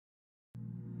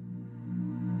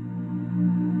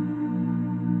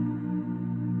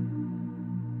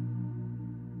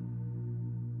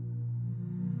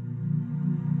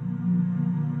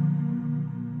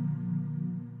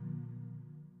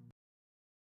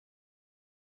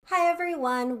Hi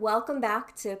everyone, welcome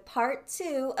back to part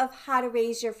 2 of how to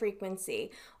raise your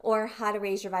frequency or how to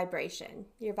raise your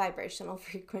vibrational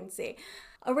frequency.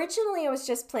 Originally, I was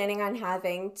just planning on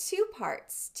having 2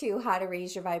 parts to how to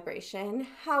raise your vibration.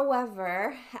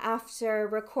 However, after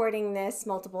recording this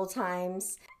multiple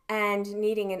times and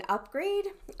needing an upgrade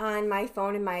on my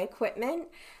phone and my equipment,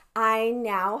 I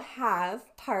now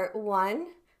have part 1,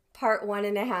 part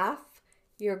 1.5.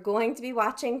 You're going to be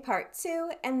watching part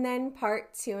 2 and then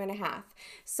part 2.5.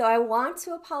 So I want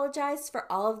to apologize for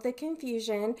all of the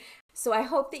confusion. So I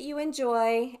hope that you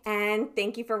enjoy and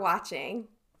thank you for watching.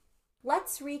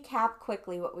 Let's recap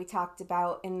quickly what we talked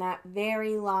about in that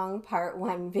very long part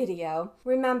 1 video.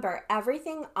 Remember,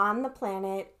 everything on the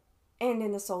planet and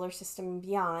in the solar system and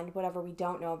beyond, whatever we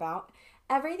don't know about,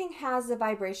 everything has a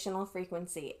vibrational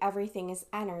frequency. Everything is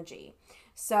energy.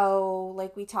 So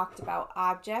like we talked about,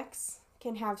 objects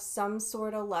can have some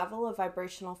sort of level of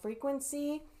vibrational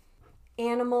frequency,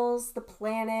 animals, the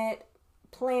planet,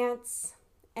 plants,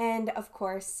 and of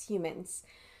course humans.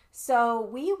 So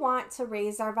we want to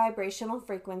raise our vibrational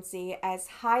frequency as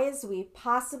high as we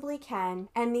possibly can,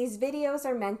 and these videos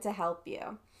are meant to help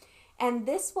you. And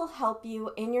this will help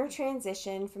you in your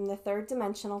transition from the 3rd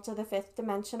dimensional to the 5th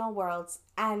dimensional worlds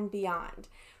and beyond.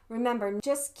 Remember,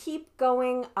 just keep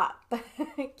going up.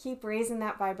 Keep raising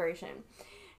that vibration.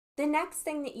 The next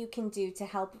thing that you can do to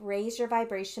help raise your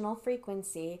vibrational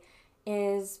frequency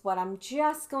is what I'm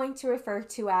just going to refer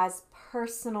to as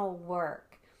personal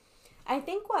work. I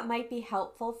think what might be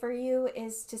helpful for you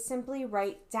is to simply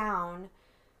write down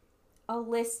a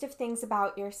list of things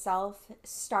about yourself.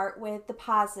 Start with the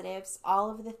positives, all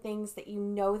of the things that you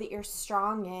know that you're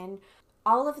strong in,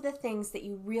 all of the things that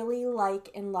you really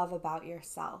like and love about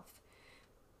yourself.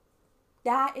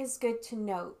 That is good to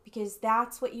note because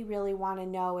that's what you really want to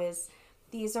know is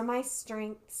these are my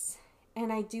strengths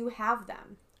and I do have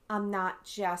them. I'm not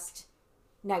just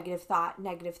negative thought,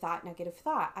 negative thought, negative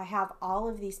thought. I have all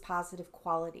of these positive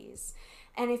qualities.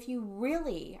 And if you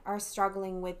really are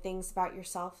struggling with things about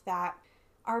yourself that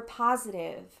are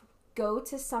positive, go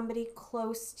to somebody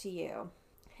close to you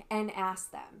and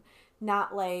ask them.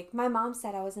 Not like, my mom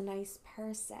said I was a nice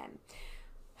person.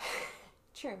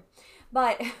 True.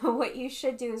 But what you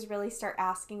should do is really start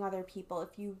asking other people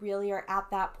if you really are at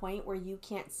that point where you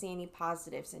can't see any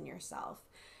positives in yourself.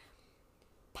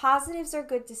 Positives are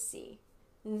good to see.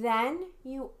 Then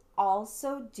you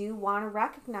also do want to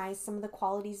recognize some of the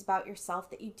qualities about yourself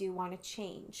that you do want to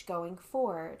change going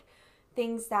forward.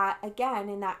 Things that, again,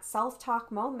 in that self-talk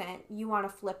moment, you want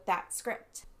to flip that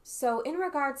script. So in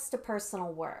regards to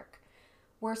personal work,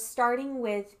 we're starting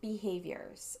with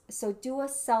behaviors. So do a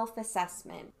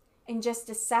self-assessment and just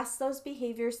assess those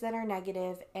behaviors that are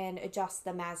negative and adjust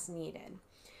them as needed.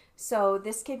 So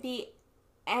this could be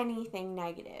anything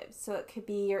negative. So it could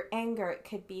be your anger, it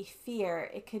could be fear,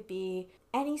 it could be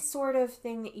any sort of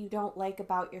thing that you don't like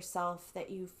about yourself that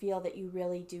you feel that you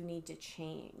really do need to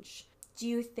change. Do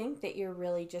you think that you're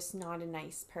really just not a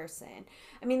nice person?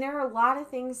 I mean, there are a lot of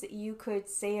things that you could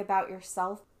say about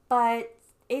yourself, but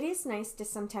it is nice to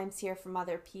sometimes hear from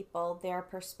other people, their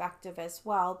perspective as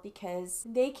well, because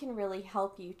they can really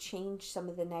help you change some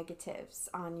of the negatives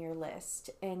on your list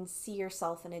and see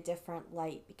yourself in a different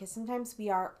light, because sometimes we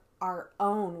are our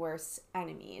own worst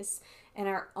enemies and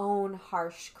our own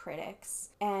harsh critics,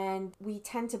 and we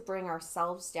tend to bring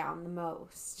ourselves down the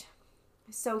most.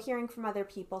 So hearing from other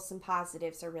people some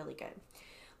positives are really good.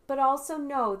 But also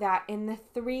know that in the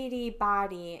 3D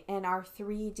body and our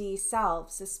 3D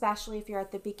selves, especially if you're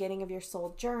at the beginning of your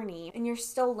soul journey and you're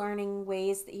still learning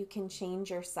ways that you can change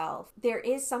yourself, there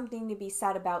is something to be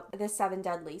said about the 7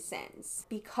 deadly sins.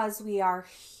 Because we are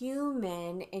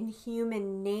human and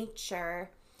human nature,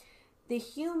 the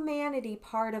humanity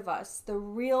part of us, the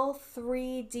real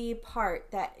 3D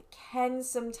part that can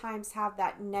sometimes have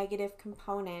that negative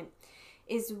component,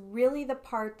 is really the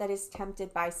part that is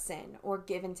tempted by sin or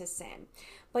given to sin.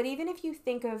 But even if you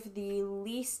think of the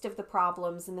least of the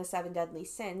problems in the 7 deadly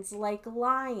sins, like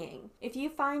lying, if you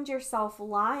find yourself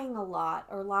lying a lot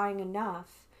or lying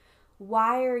enough,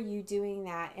 why are you doing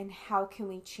that and how can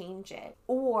we change it?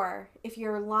 Or if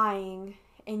you're lying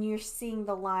and you're seeing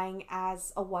the lying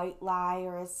as a white lie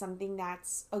or as something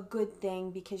that's a good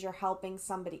thing because you're helping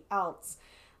somebody else,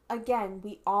 again,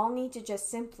 we all need to just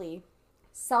simply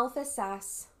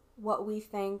self-assess what we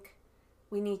think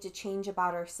we need to change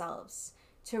about ourselves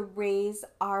to raise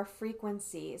our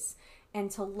frequencies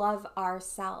and to love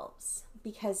ourselves.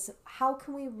 Because how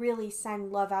can we really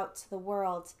send love out to the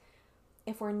world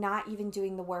if we're not even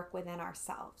doing the work within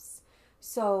ourselves?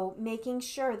 So making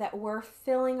sure that we're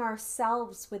filling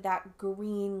ourselves with that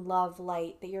green love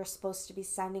light that you're supposed to be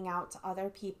sending out to other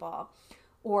people,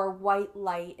 or white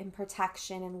light and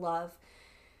protection and love.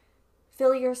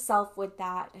 Fill yourself with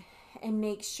that and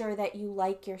make sure that you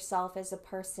like yourself as a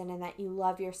person and that you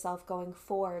love yourself going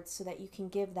forward so that you can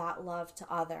give that love to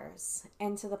others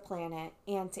and to the planet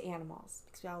and to animals,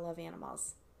 because we all love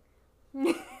animals.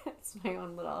 It's my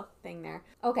own little thing there.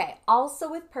 Okay, also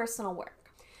with personal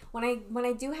work. When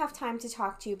I do have time to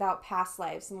talk to you about past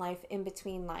lives and life in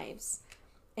between lives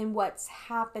and what's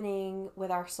happening with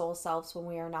our soul selves when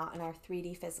we are not in our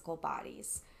 3D physical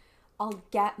bodies, I'll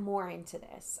get more into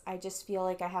this. I just feel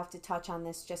like I have to touch on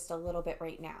this just a little bit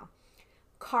right now.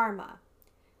 Karma.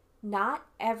 Not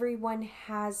everyone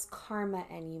has karma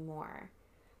anymore.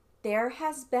 There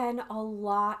has been a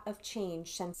lot of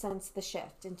change since the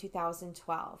shift in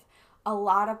 2012. A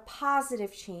lot of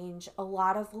positive change, a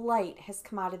lot of light has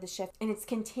come out of the shift, and it's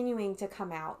continuing to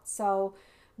come out. So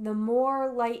the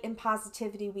more light and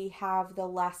positivity we have, the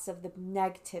less of the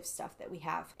negative stuff that we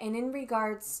have. And in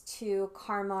regards to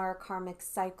karma or karmic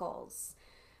cycles,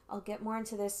 I'll get more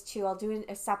into this too. I'll do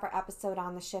a separate episode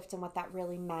on the shift and what that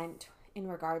really meant in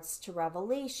regards to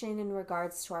revelation, in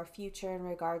regards to our future, in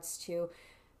regards to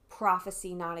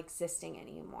prophecy not existing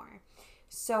anymore.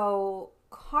 So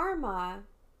karma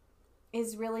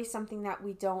is really something that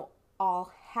we don't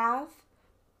all have,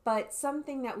 but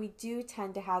something that we do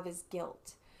tend to have is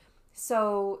guilt.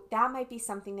 So that might be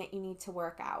something that you need to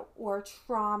work out, or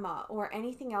trauma, or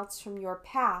anything else from your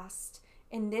past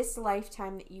in this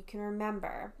lifetime that you can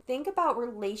remember. Think about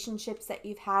relationships that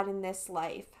you've had in this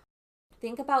life.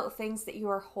 Think about things that you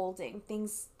are holding,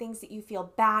 things that you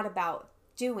feel bad about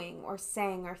doing or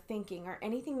saying or thinking, or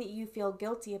anything that you feel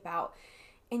guilty about,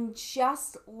 and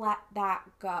just let that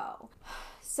go.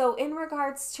 So in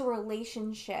regards to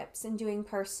relationships and doing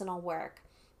personal work,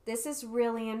 this is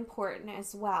really important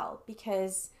as well,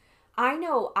 because I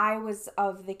know I was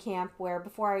of the camp where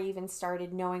before I even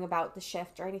started knowing about the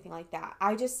shift or anything like that,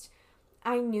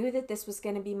 I knew that this was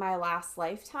going to be my last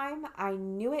lifetime. I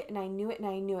knew it and I knew it and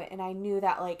I knew it. And I knew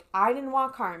that, like, I didn't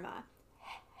want karma.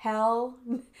 Hell,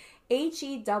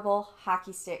 H-E double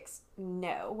hockey sticks.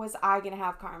 No, was I going to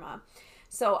have karma?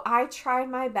 So I tried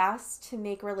my best to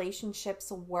make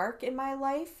relationships work in my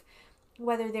life,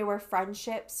 whether they were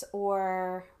friendships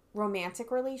or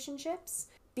romantic relationships,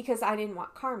 because I didn't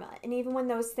want karma. And even when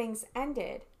those things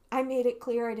ended, I made it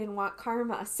clear I didn't want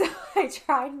karma. So I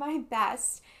tried my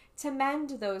best to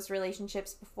mend those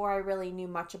relationships before I really knew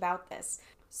much about this.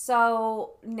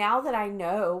 So now that I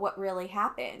know what really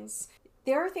happens,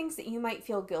 there are things that you might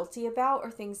feel guilty about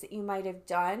or things that you might have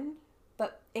done,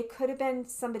 but it could have been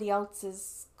somebody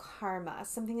else's karma,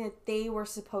 something that they were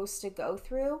supposed to go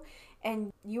through,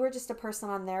 and you were just a person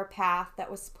on their path that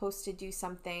was supposed to do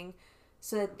something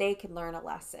so that they could learn a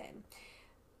lesson.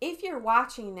 If you're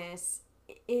watching this,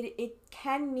 it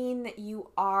can mean that you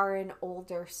are an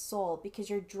older soul because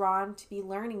you're drawn to be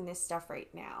learning this stuff right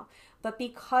now. But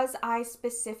because I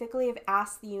specifically have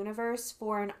asked the universe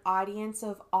for an audience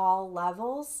of all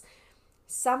levels,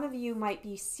 some of you might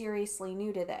be seriously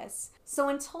new to this. So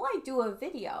until I do a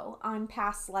video on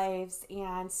past lives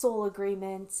and soul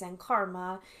agreements and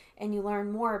karma, and you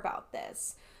learn more about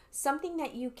this, something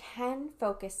that you can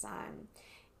focus on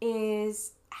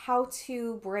is how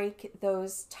to break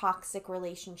those toxic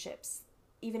relationships.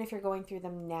 Even if you're going through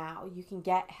them now, you can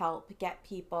get help, get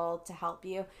people to help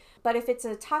you. But if it's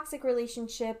a toxic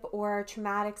relationship or a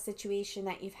traumatic situation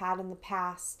that you've had in the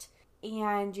past,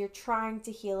 and you're trying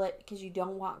to heal it because you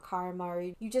don't want karma, or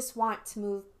you just want to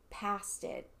move past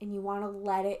it and you want to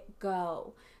let it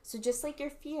go. So just like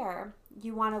your fear,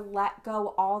 you want to let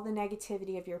go all the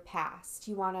negativity of your past.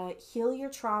 You want to heal your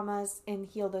traumas and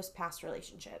heal those past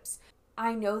relationships.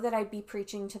 I know that I'd be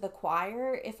preaching to the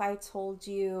choir if I told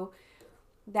you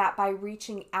that by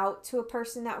reaching out to a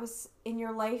person that was in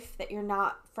your life that you're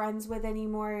not friends with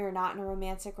anymore, you're not in a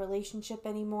romantic relationship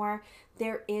anymore,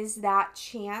 there is that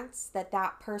chance that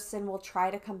that person will try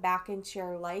to come back into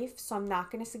your life. So I'm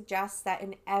not going to suggest that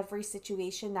in every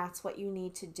situation that's what you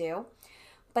need to do.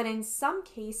 But in some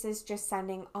cases, just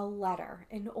sending a letter,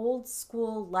 an old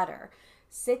school letter.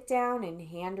 Sit down and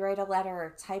handwrite a letter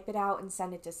or type it out and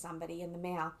send it to somebody in the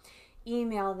mail.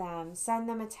 Email them, send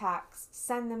them a text,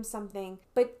 send them something.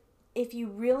 But if you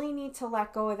really need to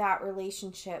let go of that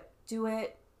relationship, do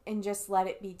it and just let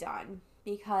it be done.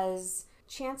 Because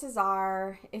chances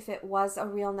are, if it was a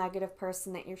real negative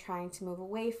person that you're trying to move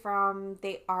away from,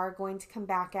 they are going to come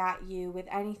back at you with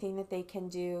anything that they can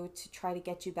do to try to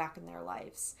get you back in their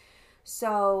lives.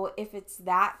 So if it's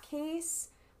that case,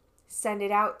 Send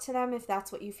it out to them if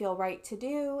that's what you feel right to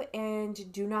do, and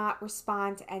do not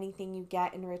respond to anything you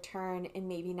get in return, and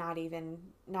maybe not even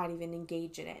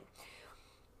engage in it.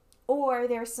 Or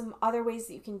there's some other ways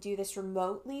that you can do this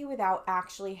remotely without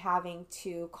actually having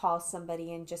to call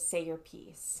somebody and just say your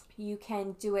piece. You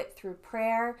can do it through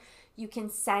prayer. You can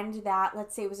send that,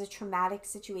 let's say it was a traumatic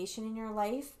situation in your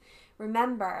life.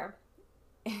 Remember,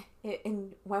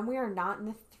 when we are not in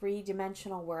the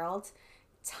three-dimensional world,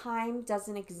 time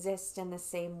doesn't exist in the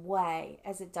same way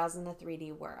as it does in the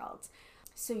 3D world.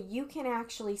 So you can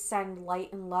actually send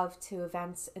light and love to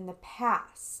events in the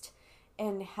past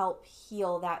and help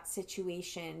heal that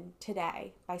situation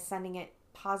today by sending it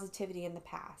positivity in the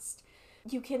past.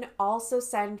 You can also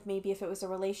send, maybe if it was a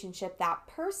relationship, that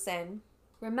person,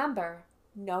 remember,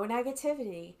 no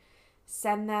negativity.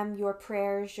 Send them your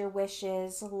prayers, your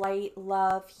wishes, light,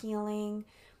 love, healing.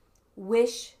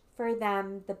 Wish for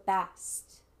them the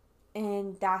best.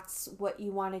 And that's what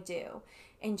you want to do.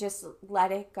 And just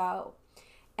let it go.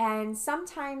 And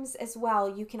sometimes as well,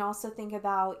 you can also think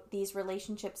about these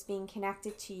relationships being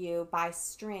connected to you by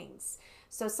strings.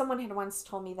 So someone had once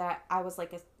told me that I was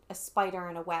like a spider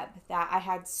in a web, that I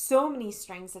had so many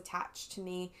strings attached to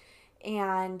me,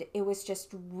 and it was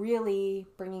just really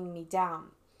bringing me down.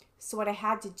 So what I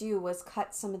had to do was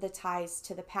cut some of the ties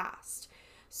to the past.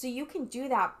 So you can do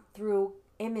that through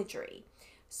imagery.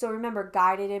 So remember,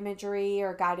 guided imagery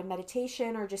or guided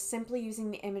meditation, or just simply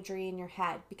using the imagery in your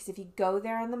head. Because if you go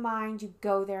there in the mind, you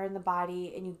go there in the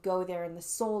body, and you go there in the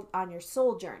soul, on your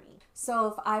soul journey. So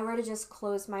if I were to just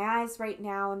close my eyes right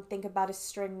now and think about a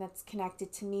string that's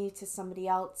connected to me, to somebody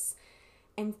else,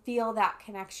 and feel that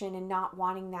connection and not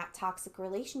wanting that toxic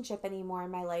relationship anymore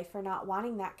in my life, or not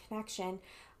wanting that connection,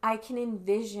 I can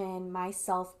envision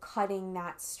myself cutting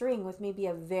that string with maybe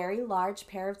a very large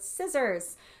pair of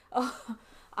scissors.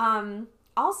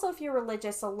 Also, if you're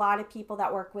religious, a lot of people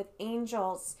that work with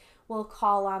angels will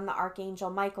call on the Archangel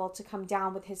Michael to come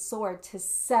down with his sword to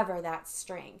sever that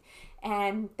string.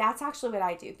 And that's actually what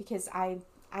I do, because I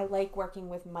like working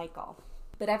with Michael.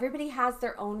 But everybody has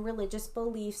their own religious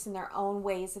beliefs and their own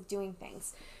ways of doing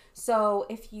things. So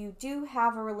if you do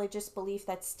have a religious belief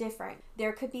that's different,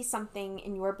 there could be something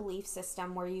in your belief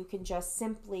system where you can just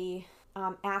simply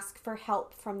ask for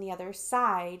help from the other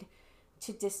side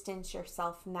to distance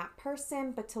yourself from that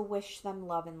person, but to wish them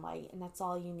love and light, and that's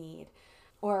all you need.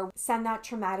 Or send that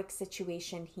traumatic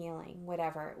situation healing,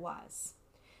 whatever it was.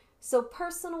 So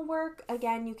personal work,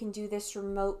 again, you can do this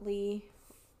remotely,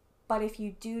 but if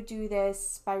you do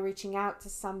this by reaching out to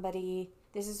somebody,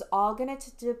 this is all going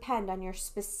to depend on your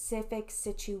specific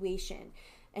situation.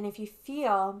 And if you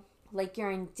feel like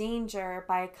you're in danger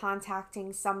by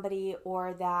contacting somebody,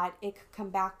 or that it could come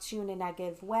back to you in a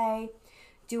negative way,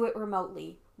 do it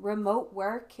remotely. Remote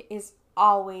work is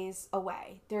always a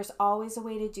way. There's always a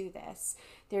way to do this.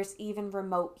 There's even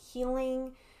remote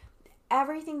healing.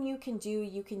 Everything you can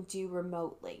do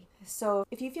remotely. So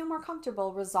if you feel more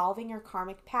comfortable resolving your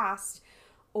karmic past,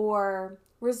 or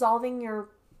resolving your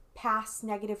past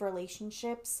negative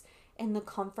relationships in the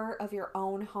comfort of your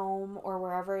own home, or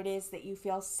wherever it is that you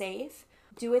feel safe,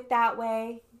 do it that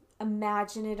way.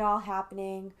 Imagine it all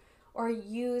happening, or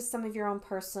use some of your own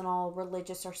personal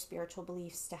religious or spiritual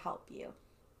beliefs to help you.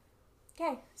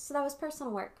 Okay, so that was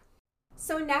personal work.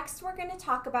 So next we're going to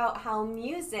talk about how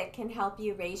music can help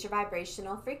you raise your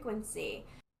vibrational frequency.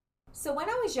 So when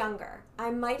I was younger,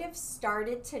 I might have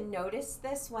started to notice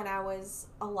this when I was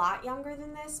a lot younger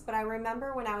than this, but I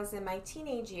remember when I was in my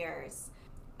teenage years,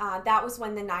 that was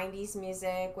when the 90s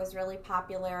music was really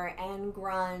popular, and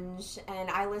grunge, and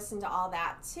I listened to all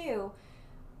that too.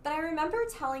 But I remember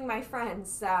telling my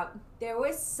friends that there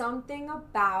was something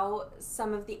about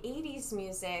some of the 80s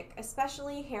music,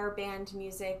 especially hair band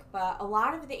music, but a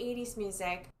lot of the 80s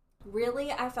music,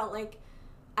 really I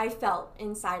felt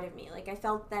inside of me. Like I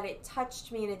felt that it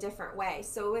touched me in a different way.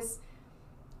 So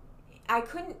I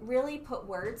couldn't really put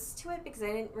words to it because I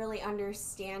didn't really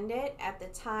understand it at the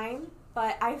time,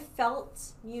 but I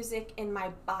felt music in my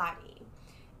body.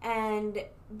 And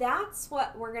that's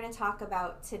what we're going to talk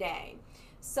about today.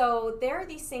 So there are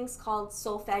these things called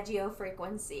Solfeggio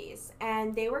frequencies,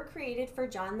 and they were created for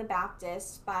John the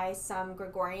Baptist by some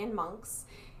Gregorian monks.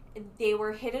 They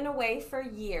were hidden away for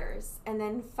years, and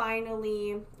then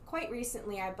finally, quite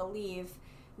recently I believe,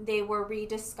 they were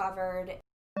rediscovered.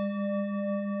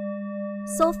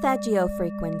 Solfeggio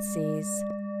frequencies.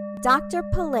 Dr.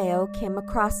 Paleo came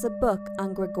across a book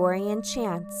on Gregorian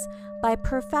chants by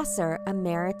Professor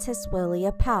Emeritus Willie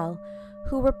Appel,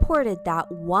 who reported that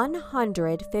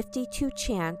 152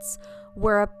 chants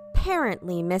were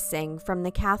apparently missing from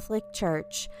the Catholic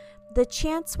Church, The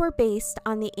chants were based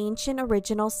on the ancient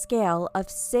original scale of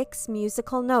 6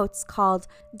 musical notes called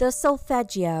the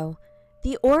Solfeggio.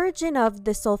 The origin of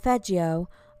the Solfeggio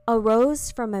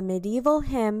arose from a medieval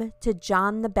hymn to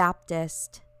John the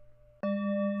Baptist.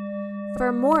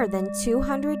 For more than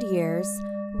 200 years,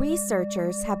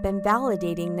 researchers have been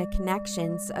validating the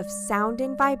connections of sound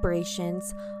and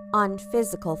vibrations on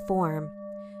physical form.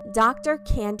 Dr.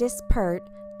 Candace Pert,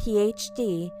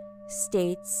 PhD,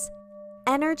 states,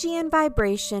 "Energy and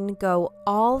vibration go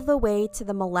all the way to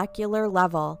the molecular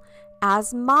level.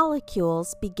 As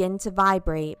molecules begin to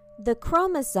vibrate, the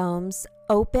chromosomes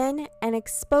open and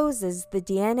exposes the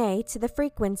DNA to the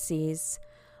frequencies.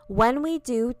 When we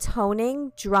do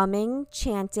toning, drumming,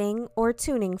 chanting, or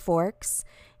tuning forks,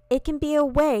 it can be a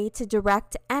way to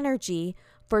direct energy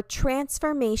for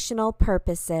transformational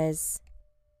purposes."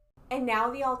 And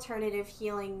now the alternative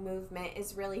healing movement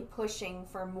is really pushing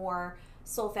for more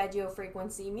solfeggio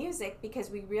frequency music because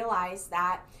we realize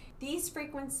that these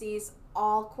frequencies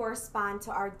all correspond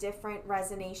to our different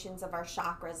resonations of our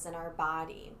chakras in our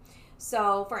body.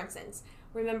 So, for instance,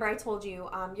 remember I told you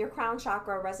your crown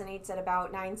chakra resonates at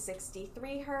about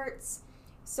 963 hertz.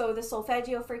 So the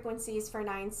solfeggio frequencies for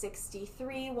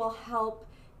 963 will help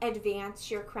advance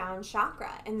your crown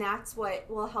chakra, and that's what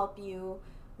will help you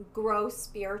grow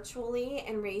spiritually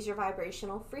and raise your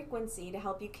vibrational frequency to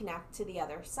help you connect to the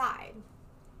other side.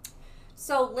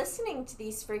 So listening to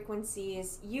these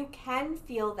frequencies, you can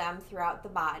feel them throughout the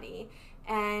body,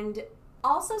 and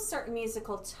also certain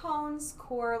musical tones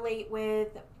correlate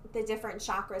with the different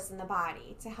chakras in the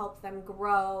body to help them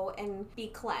grow and be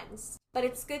cleansed. But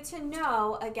it's good to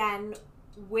know, again,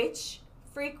 which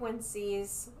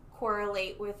frequencies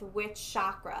correlate with which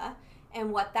chakra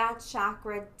and what that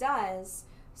chakra does,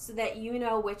 so that you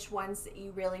know which ones that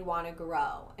you really want to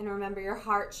grow. And remember, your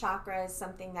heart chakra is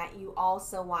something that you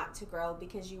also want to grow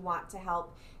because you want to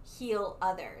help heal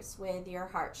others with your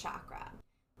heart chakra.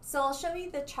 So I'll show you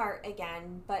the chart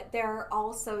again, but there are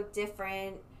also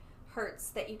different hertz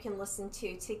that you can listen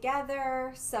to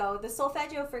together. So the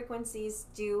solfeggio frequencies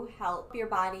do help your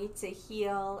body to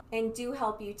heal and do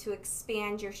help you to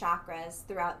expand your chakras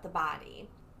throughout the body.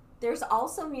 There's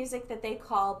also music that they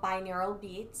call binaural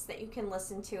beats that you can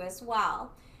listen to as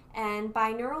well. And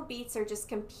binaural beats are just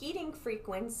competing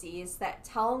frequencies that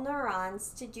tell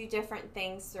neurons to do different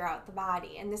things throughout the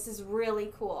body. And this is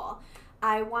really cool.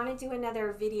 I want to do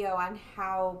another video on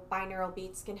how binaural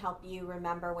beats can help you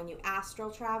remember when you astral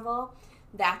travel.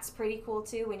 That's pretty cool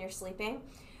too when you're sleeping.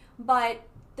 But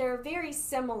they're very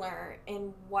similar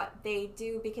in what they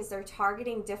do because they're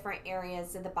targeting different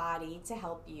areas of the body to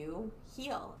help you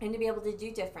heal and to be able to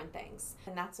do different things.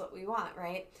 And that's what we want,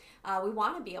 right? We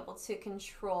want to be able to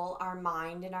control our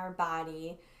mind and our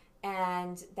body,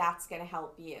 and that's going to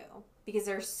help you because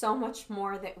there's so much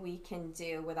more that we can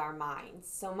do with our minds,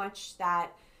 so much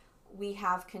that we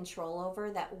have control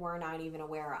over that we're not even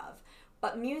aware of.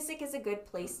 But music is a good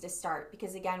place to start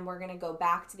because, again, we're going to go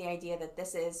back to the idea that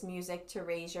this is music to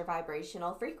raise your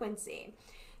vibrational frequency.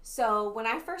 So when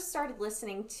I first started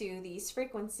listening to these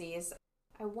frequencies,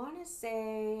 I want to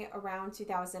say around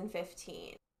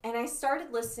 2015. And I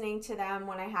started listening to them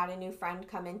when I had a new friend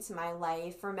come into my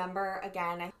life. Remember,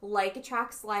 again, like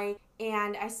attracts like,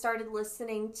 and I started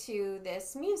listening to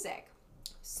this music.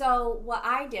 So what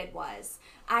I did was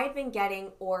I'd been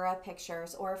getting aura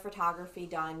pictures, aura photography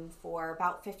done for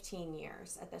about 15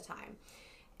 years at the time.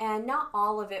 And not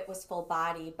all of it was full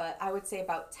body, but I would say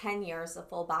about 10 years of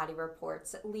full body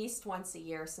reports, at least once a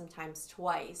year, sometimes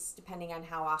twice, depending on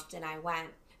how often I went.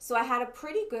 So I had a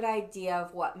pretty good idea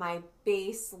of what my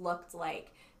base looked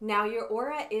like. Now your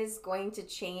aura is going to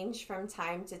change from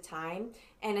time to time,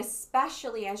 and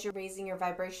especially as you're raising your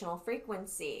vibrational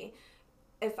frequency.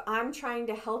 If I'm trying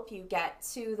to help you get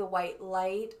to the white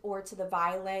light or to the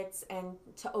violets and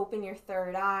to open your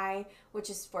third eye, which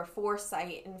is for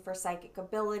foresight and for psychic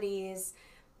abilities,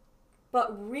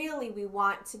 but really we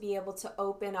want to be able to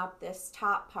open up this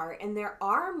top part. And there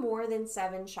are more than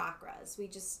 7 chakras.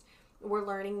 We're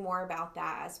learning more about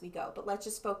that as we go, but let's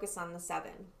just focus on the 7.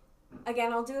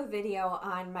 Again, I'll do a video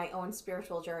on my own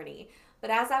spiritual journey, but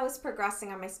as I was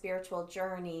progressing on my spiritual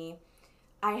journey,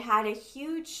 I had a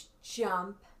huge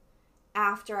jump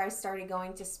after I started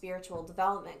going to spiritual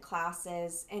development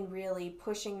classes and really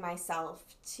pushing myself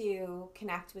to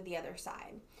connect with the other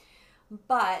side.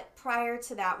 But prior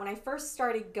to that, when I first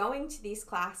started going to these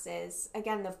classes,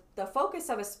 again, the focus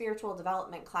of a spiritual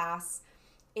development class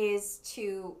is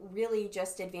to really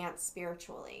just advance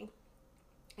spiritually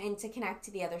and to connect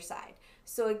to the other side.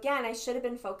 So again, I should have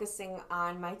been focusing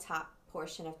on my top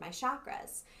portion of my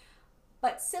chakras.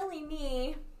 But silly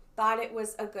me thought it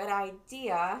was a good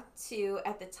idea to,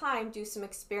 at the time, do some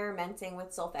experimenting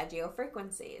with solfeggio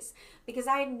frequencies, because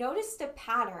I had noticed a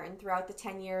pattern throughout the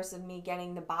 10 years of me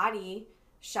getting the body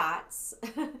shots.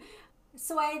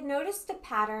 So I had noticed a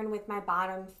pattern with my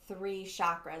bottom 3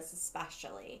 chakras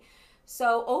especially.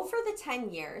 So over the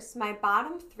 10 years, my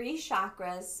bottom 3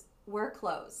 chakras were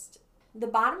closed. The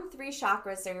bottom 3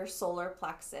 chakras are your solar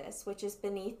plexus, which is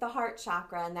beneath the heart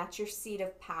chakra, and that's your seat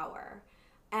of power.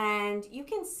 And you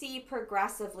can see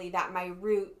progressively that my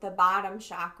root, the bottom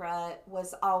chakra,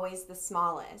 was always the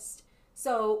smallest.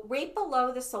 So right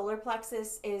below the solar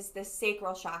plexus is the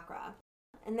sacral chakra.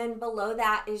 And then below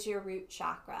that is your root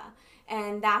chakra.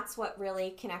 And that's what really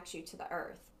connects you to the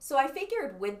earth. So I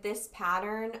figured with this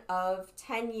pattern of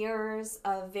 10 years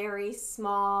of very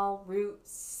small root,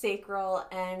 sacral,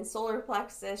 and solar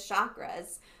plexus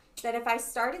chakras, that if I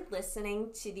started listening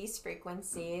to these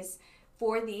frequencies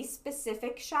for these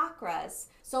specific chakras,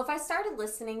 so if I started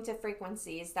listening to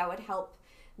frequencies that would help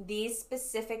these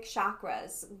specific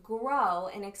chakras grow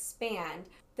and expand,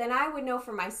 then I would know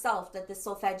for myself that the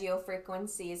solfeggio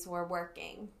frequencies were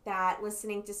working, that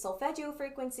listening to solfeggio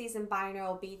frequencies and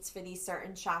binaural beats for these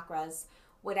certain chakras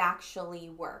would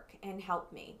actually work and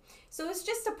help me. So it was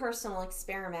just a personal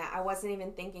experiment. I wasn't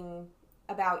even thinking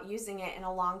about using it in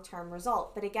a long-term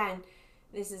result. But again,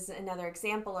 this is another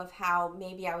example of how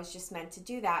maybe I was just meant to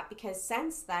do that, because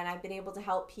since then I've been able to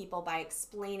help people by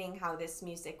explaining how this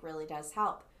music really does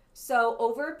help. So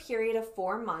over a period of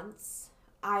 4 months,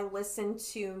 I listened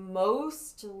to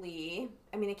mostly,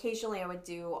 occasionally I would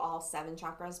do all 7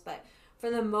 chakras, but for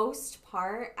the most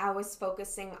part, I was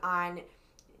focusing on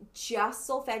just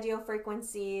solfeggio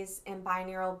frequencies and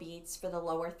binaural beats for the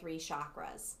lower 3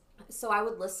 chakras. So I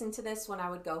would listen to this when I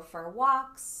would go for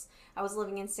walks. I was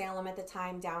living in Salem at the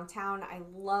time, downtown. I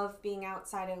love being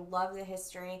outside. I love the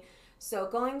history. So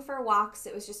going for walks,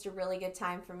 it was just a really good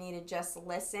time for me to just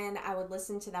listen. I would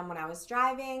listen to them when I was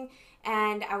driving,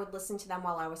 and I would listen to them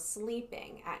while I was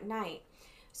sleeping at night.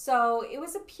 So it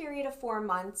was a period of 4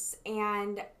 months,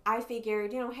 and I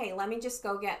figured, hey, let me just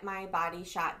go get my body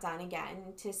shot done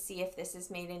again to see if this has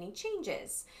made any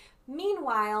changes.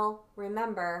 Meanwhile,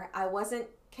 remember, I wasn't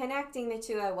connecting the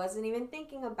two. I wasn't even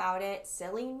thinking about it.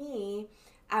 Silly me.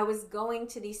 I was going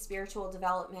to these spiritual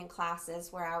development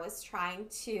classes where I was trying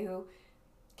to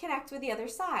connect with the other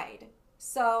side.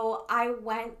 So I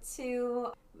went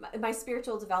to, my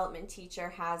spiritual development teacher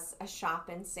has a shop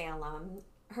in Salem.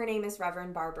 Her name is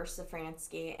Reverend Barbara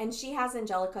Safransky, and she has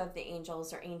Angelica of the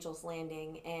Angels, or Angels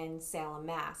Landing, in Salem,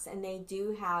 Mass. And they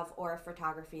do have aura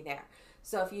photography there.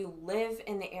 So if you live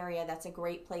in the area, that's a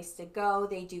great place to go.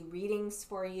 They do readings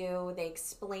for you. They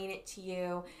explain it to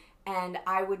you. And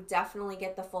I would definitely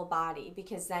get the full body,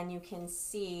 because then you can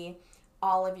see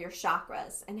all of your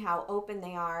chakras and how open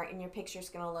they are, and your picture's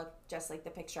going to look just like the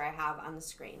picture I have on the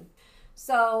screen.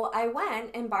 So I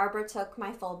went, and Barbara took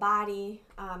my full body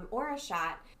aura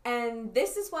shot, and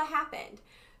this is what happened.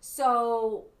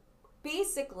 So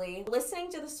basically,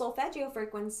 listening to the solfeggio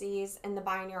frequencies and the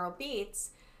binaural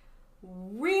beats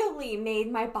really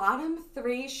made my bottom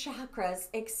 3 chakras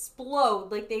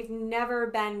explode like they've never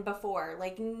been before.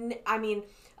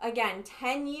 Again,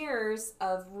 10 years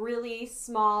of really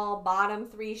small bottom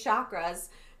 3 chakras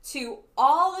to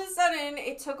all of a sudden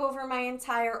it took over my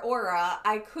entire aura.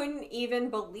 I couldn't even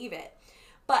believe it.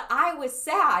 But I was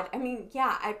sad.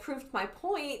 I proved my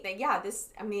point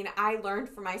that, I learned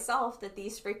for myself that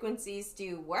these frequencies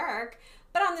do work.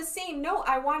 But on the same note,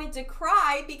 I wanted to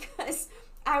cry, because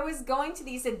I was going to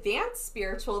these advanced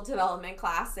spiritual development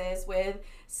classes with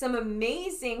some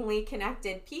amazingly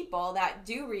connected people that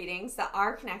do readings, that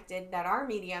are connected, that are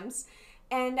mediums.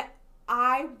 And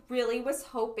I really was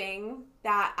hoping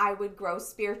that I would grow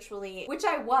spiritually, which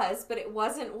I was, but it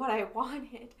wasn't what I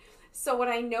wanted. So what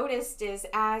I noticed is,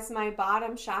 as my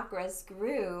bottom chakras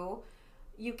grew,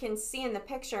 you can see in the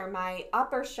picture, my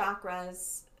upper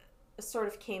chakras sort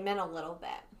of came in a little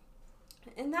bit.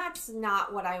 And that's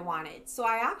not what I wanted. So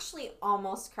I actually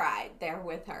almost cried there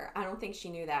with her. I don't think she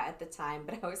knew that at the time,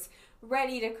 but I was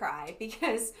ready to cry,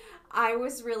 because I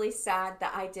was really sad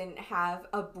that I didn't have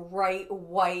a bright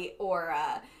white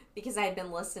aura, because I had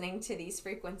been listening to these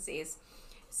frequencies.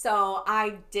 So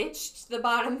I ditched the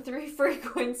bottom 3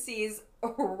 frequencies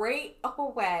right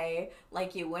away,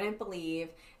 like you wouldn't believe,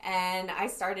 and I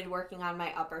started working on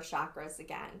my upper chakras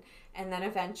again. And then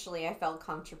eventually I felt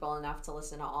comfortable enough to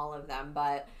listen to all of them,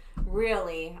 but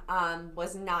really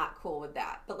was not cool with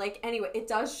that. But anyway, it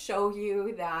does show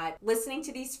you that listening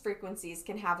to these frequencies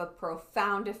can have a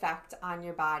profound effect on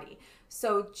your body.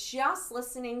 So just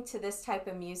listening to this type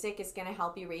of music is going to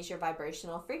help you raise your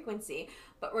vibrational frequency.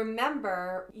 But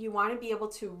remember, you want to be able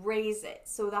to raise it.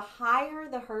 So the higher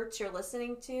the hertz you're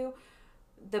listening to,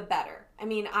 the better. I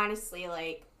mean, honestly,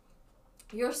 like,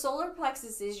 your solar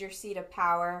plexus is your seat of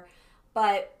power,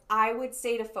 but I would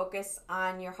say to focus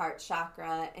on your heart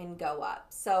chakra and go up.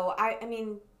 So I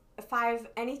mean,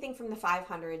 anything from the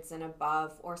 500s and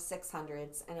above or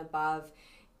 600s and above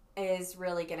is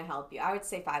really going to help you. I would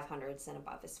say 500s and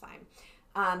above is fine.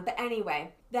 But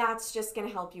anyway, that's just going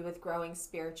to help you with growing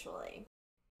spiritually.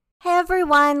 Hey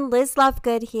everyone, Liz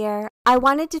Lovegood here. I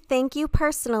wanted to thank you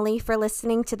personally for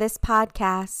listening to this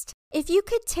podcast. If you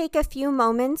could take a few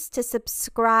moments to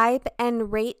subscribe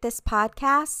and rate this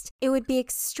podcast, it would be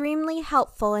extremely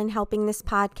helpful in helping this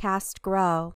podcast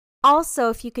grow.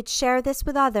 Also, if you could share this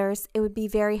with others, it would be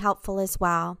very helpful as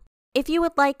well. If you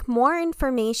would like more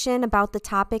information about the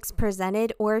topics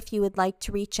presented, or if you would like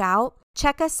to reach out,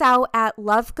 check us out at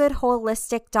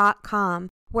lovegoodholistic.com,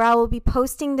 where I will be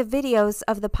posting the videos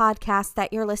of the podcast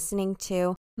that you're listening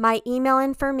to. My email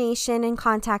information and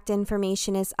contact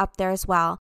information is up there as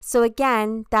well. So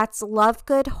again, that's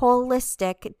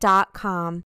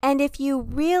lovegoodholistic.com. And if you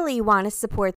really want to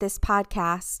support this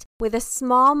podcast with a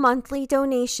small monthly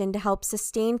donation to help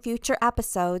sustain future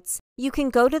episodes, you can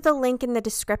go to the link in the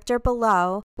descriptor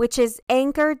below, which is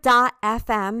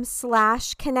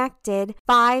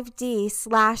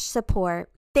anchor.fm/connected5d/support.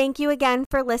 Thank you again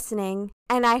for listening,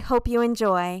 and I hope you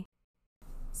enjoy.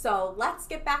 So let's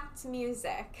get back to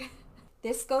music.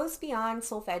 This goes beyond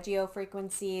solfeggio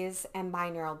frequencies and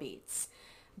binaural beats.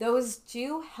 Those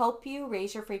do help you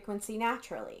raise your frequency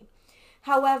naturally.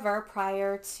 However,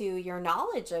 prior to your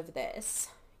knowledge of this,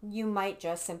 you might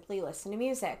just simply listen to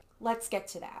music. Let's get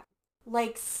to that.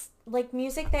 Like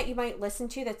music that you might listen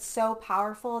to that's so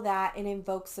powerful that it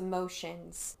invokes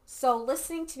emotions. So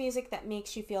listening to music that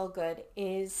makes you feel good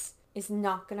is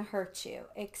not going to hurt you.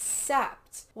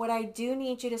 Except what I do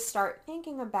need you to start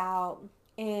thinking about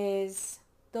is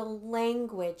the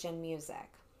language in music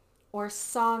or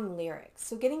song lyrics.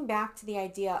 So getting back to the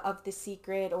idea of the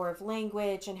secret or of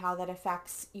language and how that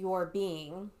affects your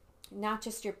being, not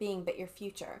just your being, but your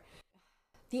future.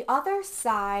 The other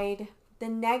side, the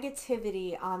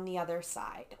negativity on the other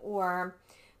side, or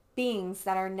beings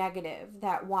that are negative,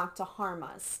 that want to harm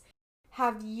us,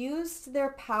 have used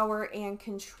their power and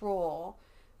control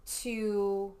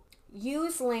to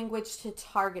use language to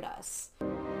target us.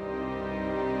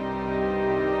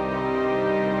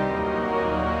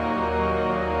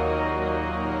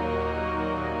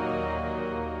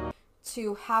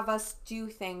 To have us do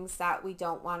things that we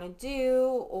don't want to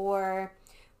do, or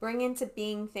bring into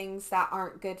being things that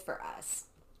aren't good for us.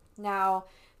 Now,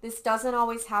 this doesn't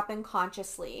always happen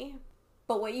consciously,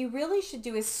 but what you really should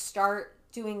do is start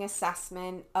doing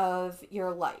assessment of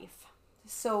your life.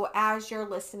 So as you're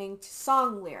listening to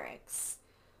song lyrics,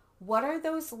 what are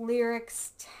those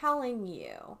lyrics telling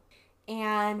you?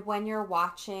 And when you're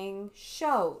watching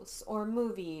shows or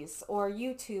movies or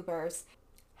YouTubers,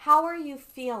 how are you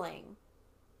feeling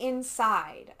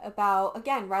inside about,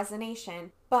 again,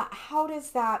 resonation, but how does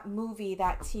that movie,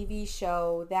 that TV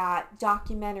show, that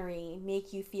documentary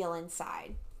make you feel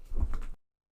inside?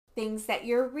 Things that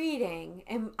you're reading,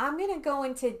 and I'm going to go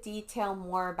into detail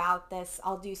more about this.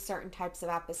 I'll do certain types of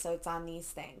episodes on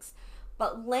these things.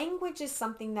 But language is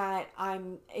something that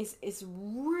is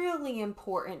really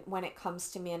important when it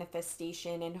comes to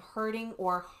manifestation and hurting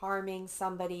or harming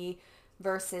somebody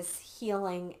versus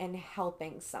healing and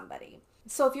helping somebody.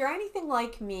 So if you're anything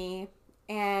like me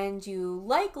and you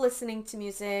like listening to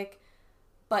music,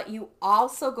 but you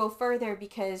also go further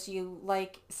because you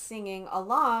like singing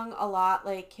along a lot,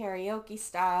 like karaoke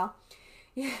style,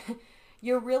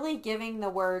 you're really giving the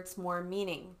words more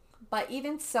meaning. But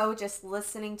even so, just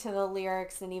listening to the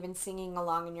lyrics and even singing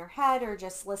along in your head, or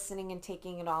just listening and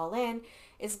taking it all in,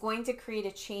 is going to create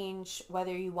a change,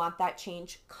 whether you want that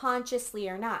change consciously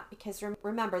or not. Because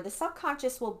remember, the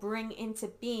subconscious will bring into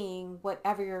being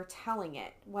whatever you're telling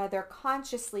it, whether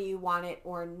consciously you want it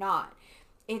or not.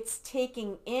 It's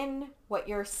taking in what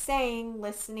you're saying,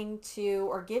 listening to,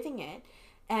 or giving it,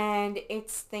 and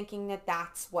it's thinking that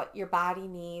that's what your body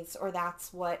needs, or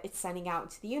that's what it's sending out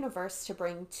into the universe to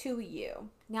bring to you.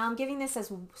 Now, I'm giving this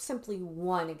as simply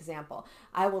one example.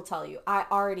 I will tell you, I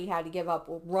already had to give up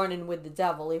Running with the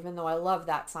Devil, even though I love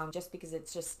that song, just because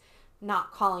it's just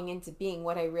not calling into being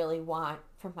what I really want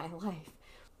for my life.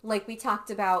 Like we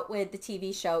talked about with the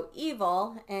TV show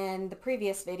Evil in the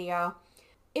previous video,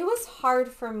 it was hard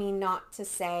for me not to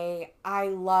say, I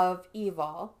love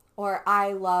evil, or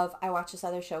I watch this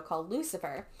other show called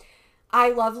Lucifer.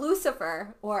 I love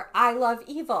Lucifer, or I love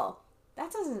evil.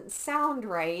 That doesn't sound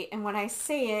right. And when I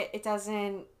say it, it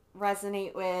doesn't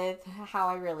resonate with how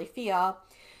I really feel.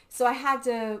 So I had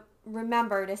to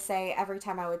remember to say every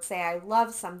time I would say I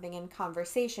love something in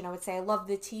conversation, I would say I love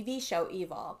the TV show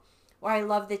Evil, or I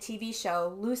love the TV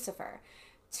show Lucifer,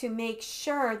 to make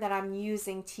sure that I'm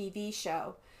using TV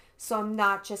show. So I'm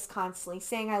not just constantly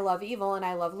saying I love Evil and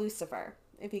I love Lucifer,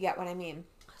 if you get what I mean.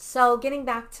 So getting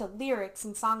back to lyrics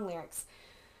and song lyrics,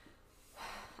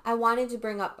 I wanted to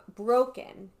bring up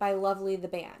Broken by Lovely the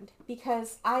Band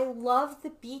because I love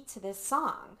the beat to this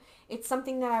song. It's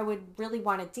something that I would really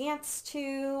want to dance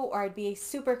to, or I'd be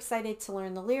super excited to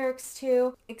learn the lyrics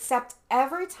to. Except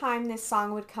every time this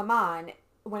song would come on,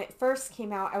 when it first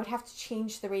came out, I would have to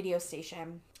change the radio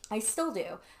station. I still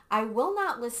do. I will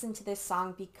not listen to this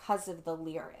song because of the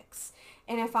lyrics.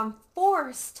 And if I'm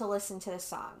forced to listen to the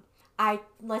song,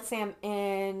 let's say I'm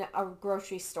in a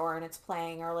grocery store and it's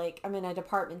playing, or like I'm in a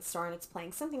department store and it's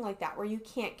playing, something like that, where you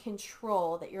can't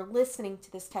control that you're listening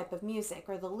to this type of music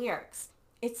or the lyrics.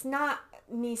 It's not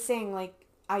me saying like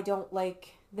I don't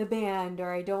like the band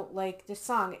or I don't like the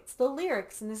song. It's the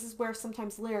lyrics, and this is where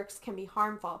sometimes lyrics can be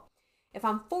harmful. If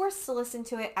I'm forced to listen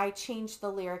to it, I change the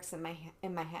lyrics in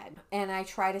my head, and I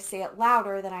try to say it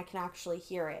louder than I can actually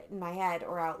hear it in my head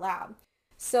or out loud.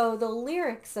 So the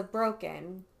lyrics of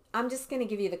Broken, I'm just going to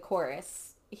give you the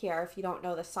chorus here if you don't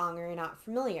know the song or you're not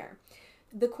familiar.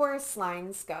 The chorus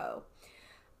lines go,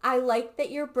 I like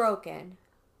that you're broken,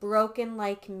 broken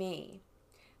like me.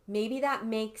 Maybe that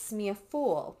makes me a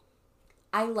fool.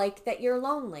 I like that you're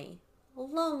lonely,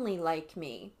 lonely like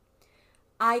me.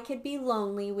 I could be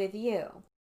lonely with you.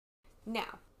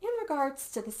 Now, in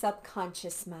regards to the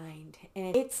subconscious mind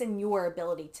and its in your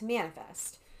ability to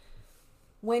manifest,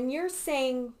 when you're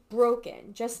saying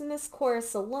broken, just in this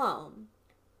chorus alone,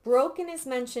 broken is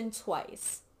mentioned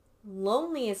twice,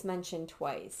 lonely is mentioned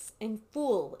twice, and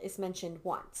fool is mentioned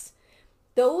once.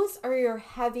 Those are your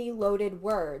heavy loaded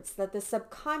words that the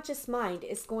subconscious mind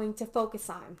is going to focus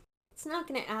on. It's not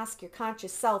going to ask your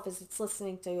conscious self as it's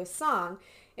listening to a song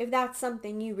if that's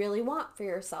something you really want for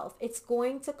yourself. It's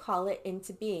going to call it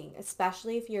into being,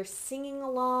 especially if you're singing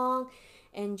along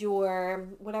and you're,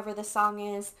 whatever the song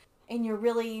is, and you're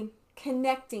really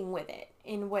connecting with it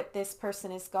in what this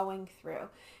person is going through.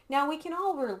 Now, we can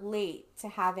all relate to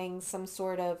having some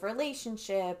sort of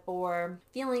relationship or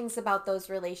feelings about those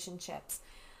relationships.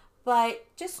 But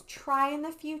just try in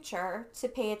the future to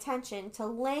pay attention to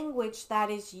language that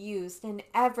is used in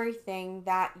everything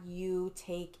that you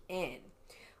take in,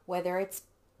 whether it's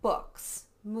books,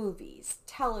 movies,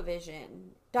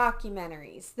 television,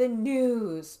 documentaries, the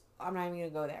news. I'm not even going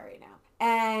to go there right now.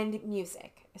 And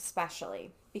music,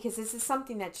 especially, because this is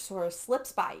something that sort of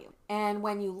slips by you. And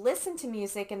when you listen to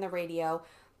music in the radio,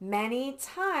 many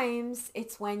times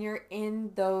it's when you're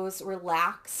in those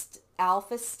relaxed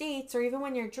alpha states, or even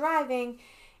when you're driving,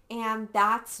 and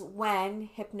that's when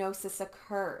hypnosis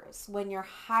occurs, when you're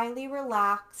highly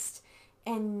relaxed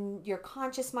and your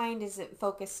conscious mind isn't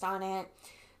focused on it.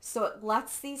 So it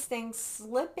lets these things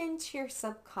slip into your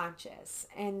subconscious,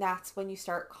 and that's when you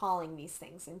start calling these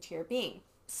things into your being.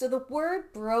 So the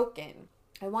word broken,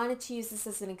 I wanted to use this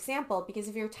as an example because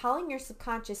if you're telling your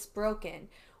subconscious broken,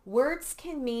 words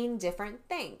can mean different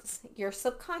things. Your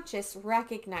subconscious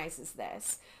recognizes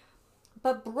this.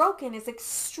 But broken is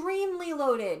extremely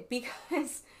loaded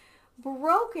because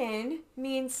broken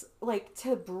means like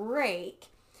to break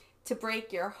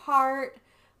your heart.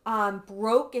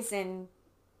 Broke is in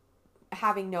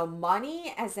having no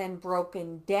money, as in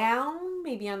broken down,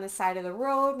 maybe on the side of the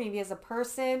road, maybe as a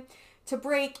person. To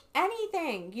break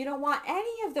anything. You don't want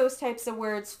any of those types of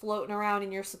words floating around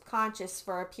in your subconscious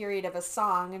for a period of a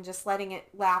song and just letting it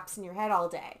lapse in your head all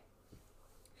day.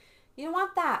 You don't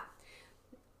want that.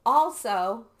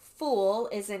 Also, fool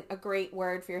isn't a great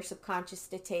word for your subconscious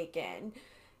to take in.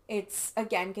 It's,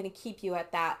 again, going to keep you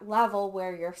at that level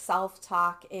where your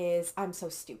self-talk is, I'm so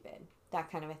stupid,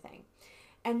 that kind of a thing.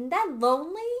 And then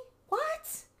lonely?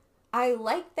 What? I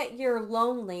like that you're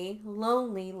lonely,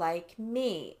 lonely like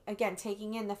me. Again,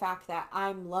 taking in the fact that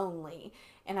I'm lonely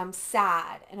and I'm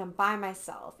sad and I'm by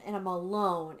myself and I'm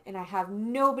alone and I have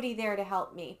nobody there to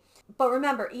help me. But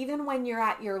remember, even when you're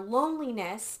at your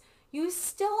loneliness, you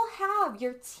still have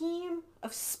your team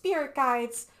of spirit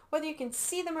guides, whether you can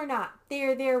see them or not. They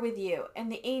are there with you,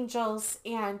 and the angels.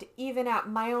 And even at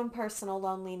my own personal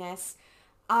loneliness,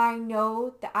 I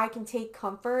know that I can take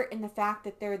comfort in the fact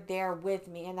that they're there with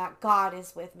me and that God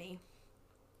is with me.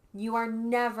 You are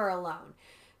never alone.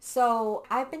 So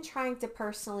I've been trying to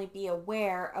personally be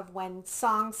aware of when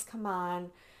songs come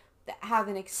on that have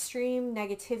an extreme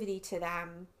negativity to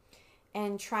them,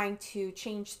 and trying to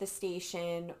change the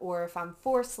station, or if I'm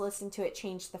forced to listen to it,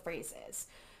 change the phrases.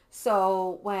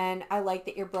 So when I like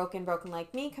that you're broken, broken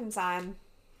like me comes on,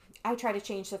 I try to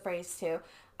change the phrase to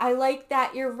I like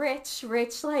that you're rich,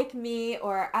 rich like me,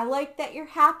 or I like that you're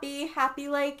happy, happy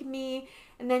like me.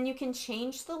 And then you can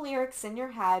change the lyrics in your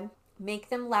head, make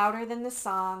them louder than the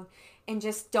song, and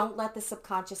just don't let the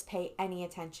subconscious pay any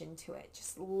attention to it.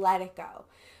 Just let it go.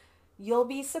 You'll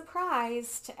be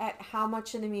surprised at how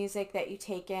much of the music that you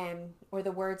take in or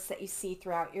the words that you see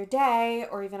throughout your day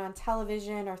or even on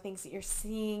television or things that you're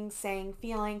seeing, saying,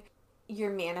 feeling, you're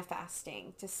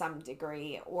manifesting to some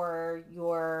degree or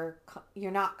you're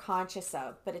not conscious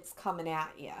of, but it's coming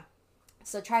at you.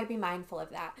 So try to be mindful of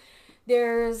that.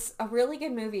 There's a really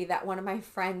good movie that one of my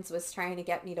friends was trying to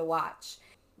get me to watch.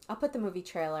 I'll put the movie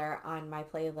trailer on my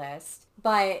playlist.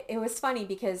 But it was funny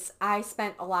because I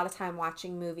spent a lot of time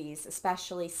watching movies,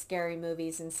 especially scary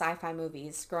movies and sci-fi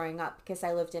movies growing up because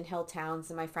I lived in hill towns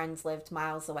and my friends lived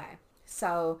miles away.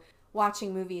 So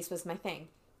watching movies was my thing.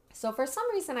 So for some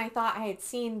reason I thought I had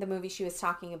seen the movie she was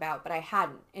talking about, but I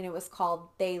hadn't. And it was called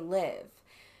They Live.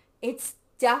 It's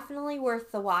definitely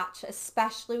worth the watch,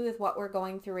 especially with what we're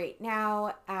going through right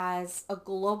now as a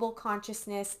global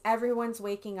consciousness. Everyone's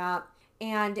waking up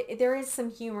and there is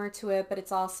some humor to it, but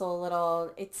it's also a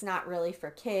little, it's not really for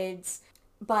kids.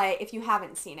 But if you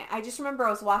haven't seen it, I just remember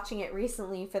I was watching it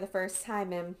recently for the first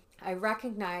time and I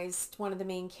recognized one of the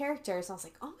main characters. I was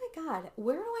like, oh my God,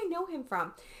 where do I know him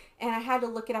from? And I had to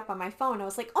look it up on my phone. I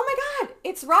was like, oh my God,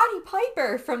 it's Roddy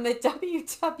Piper from the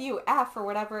WWF or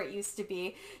whatever it used to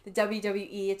be. The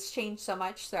WWE, it's changed so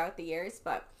much throughout the years,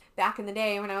 but back in the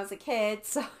day when I was a kid,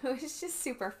 so it was just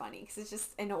super funny because it's just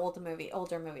an older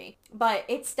movie. But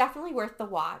it's definitely worth the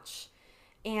watch.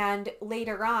 And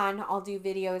later on, I'll do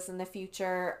videos in the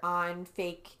future on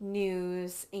fake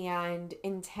news and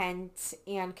intent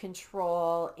and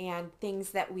control and things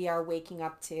that we are waking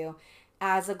up to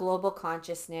as a global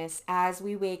consciousness as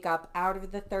we wake up out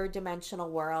of the third dimensional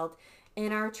world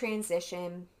in our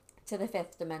transition to the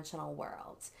fifth dimensional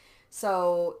world.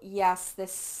 So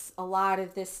yes, a lot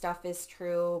of this stuff is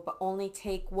true, but only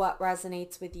take what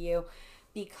resonates with you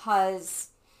because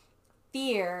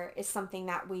fear is something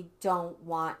that we don't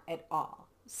want at all.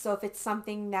 So if it's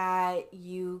something that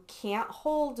you can't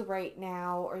hold right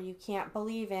now or you can't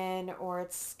believe in or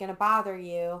it's going to bother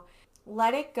you,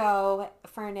 let it go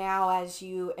for now as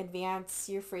you advance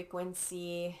your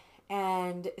frequency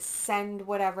and send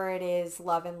whatever it is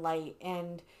love and light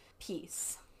and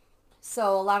peace.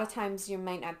 So a lot of times you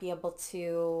might not be able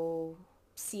to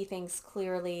see things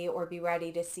clearly or be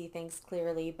ready to see things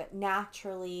clearly, but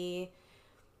naturally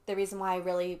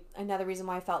another reason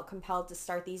why I felt compelled to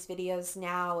start these videos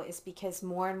now is because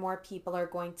more and more people are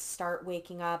going to start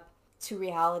waking up to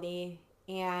reality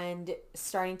and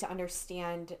starting to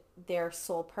understand their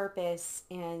soul purpose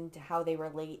and how they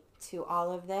relate to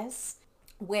all of this,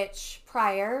 which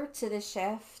prior to the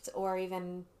shift or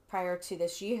even prior to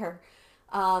this year,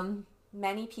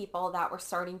 many people that were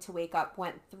starting to wake up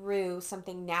went through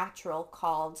something natural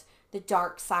called the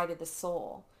dark side of the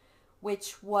soul,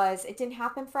 which was, it didn't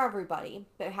happen for everybody,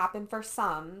 but it happened for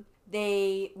some.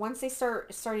 Once they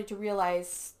started to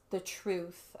realize the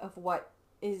truth of what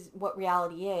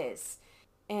reality is.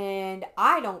 And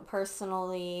I don't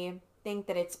personally think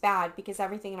that it's bad because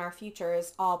everything in our future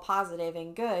is all positive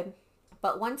and good.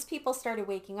 But once people started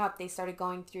waking up, they started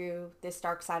going through this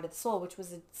dark side of the soul, which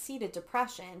was a seed of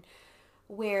depression,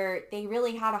 where they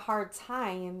really had a hard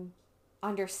time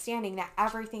understanding that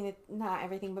not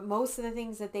everything, but most of the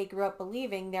things that they grew up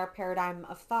believing, their paradigm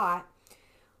of thought,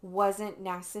 wasn't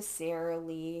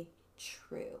necessarily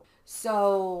true.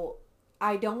 So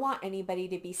I don't want anybody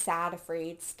to be sad,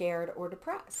 afraid, scared, or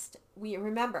depressed. We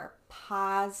remember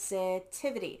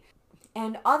positivity.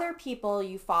 And other people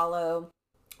you follow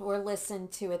or listen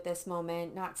to at this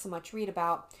moment, not so much read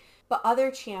about, but other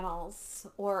channels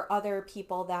or other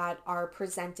people that are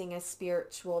presenting as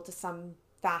spiritual to some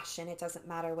fashion, it doesn't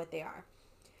matter what they are.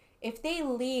 If they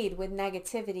lead with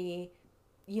negativity,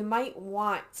 you might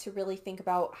want to really think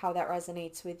about how that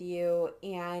resonates with you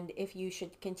and if you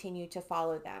should continue to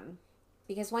follow them.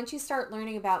 Because once you start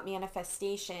learning about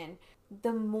manifestation,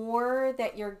 the more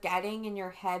that you're getting in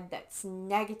your head that's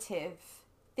negative,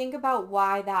 think about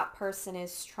why that person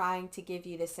is trying to give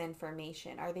you this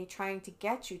information. Are they trying to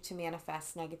get you to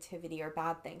manifest negativity or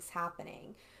bad things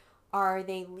happening? Are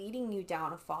they leading you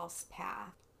down a false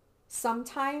path?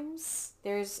 Sometimes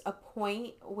there's a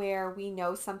point where we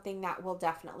know something that will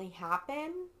definitely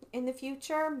happen in the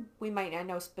future. We might not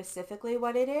know specifically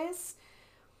what it is.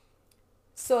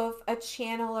 So if a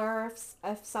channeler,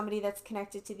 if somebody that's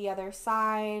connected to the other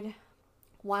side,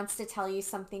 wants to tell you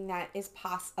something that is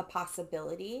a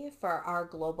possibility for our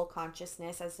global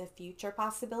consciousness as a future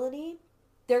possibility,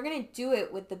 they're going to do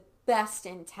it with the best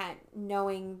intent,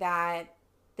 knowing that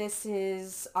this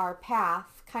is our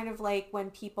path. Kind of like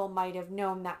when people might have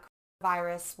known that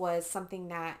coronavirus was something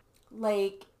that,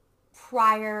 like,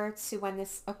 prior to when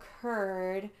this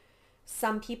occurred,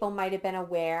 some people might have been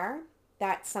aware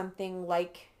that something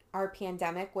like our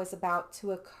pandemic was about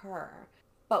to occur.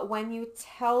 But when you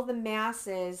tell the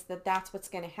masses that that's what's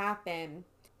going to happen,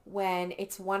 when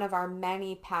it's one of our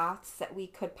many paths that we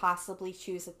could possibly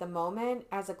choose at the moment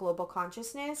as a global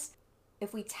consciousness,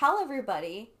 if we tell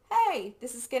everybody, hey,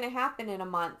 this is going to happen in a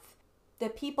month, the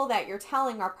people that you're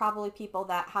telling are probably people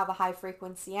that have a high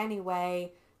frequency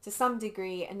anyway, to some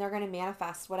degree, and they're going to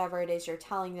manifest whatever it is you're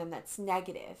telling them that's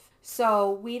negative.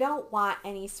 So we don't want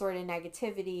any sort of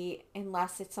negativity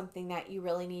unless it's something that you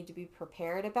really need to be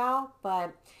prepared about.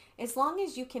 But as long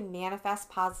as you can manifest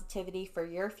positivity for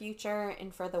your future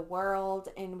and for the world,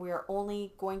 and we're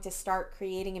only going to start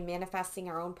creating and manifesting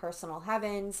our own personal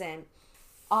heavens and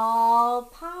all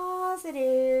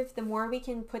positive, the more we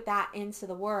can put that into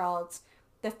the world,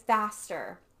 the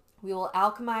faster we will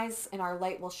alchemize and our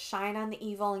light will shine on the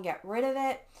evil and get rid of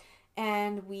it,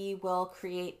 and we will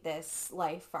create this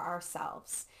life for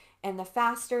ourselves. And the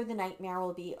faster the nightmare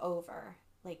will be over,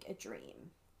 like a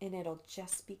dream, and it'll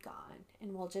just be gone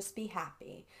and we'll just be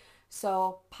happy.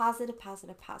 So positive,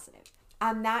 positive, positive.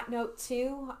 On that note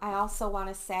too, I also want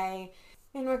to say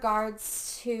in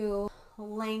regards to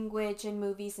language in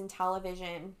movies and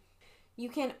television, you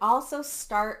can also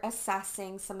start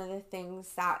assessing some of the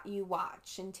things that you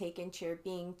watch and take into your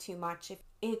being too much.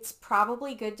 It's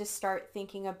probably good to start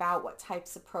thinking about what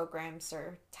types of programs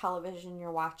or television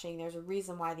you're watching. There's a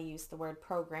reason why they use the word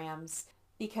programs,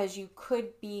 because you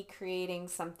could be creating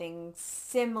something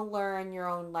similar in your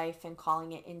own life and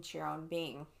calling it into your own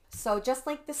being. So just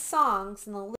like the songs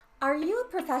and the... Are you a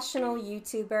professional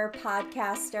YouTuber,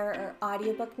 podcaster, or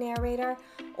audiobook narrator?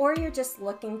 Or you're just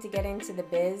looking to get into the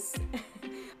biz?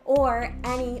 Or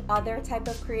any other type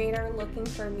of creator looking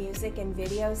for music and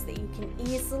videos that you can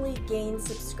easily gain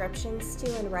subscriptions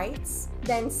to and rights?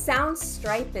 Then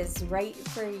Soundstripe is right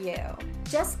for you.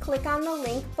 Just click on the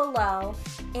link below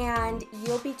and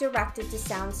you'll be directed to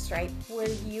Soundstripe, where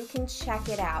you can check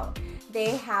it out.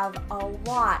 They have a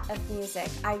lot of music.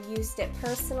 I've used it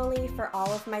personally for all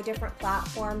of my different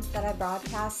platforms that I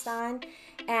broadcast on,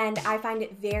 and I find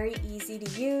it very easy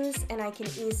to use, and I can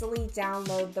easily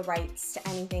download the rights to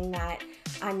anything that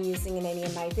I'm using in any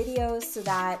of my videos, so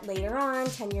that later on,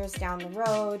 10 years down the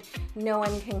road, no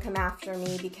one can come after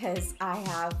me because I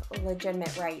have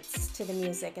legitimate rights to the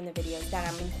music and the videos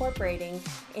that I'm incorporating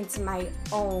into my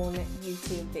own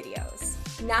YouTube videos.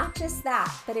 Not just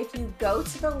that, but if you go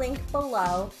to the link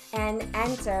below and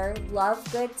enter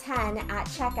LoveGood10 at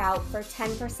checkout for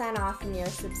 10% off in your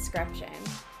subscription.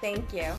 Thank you.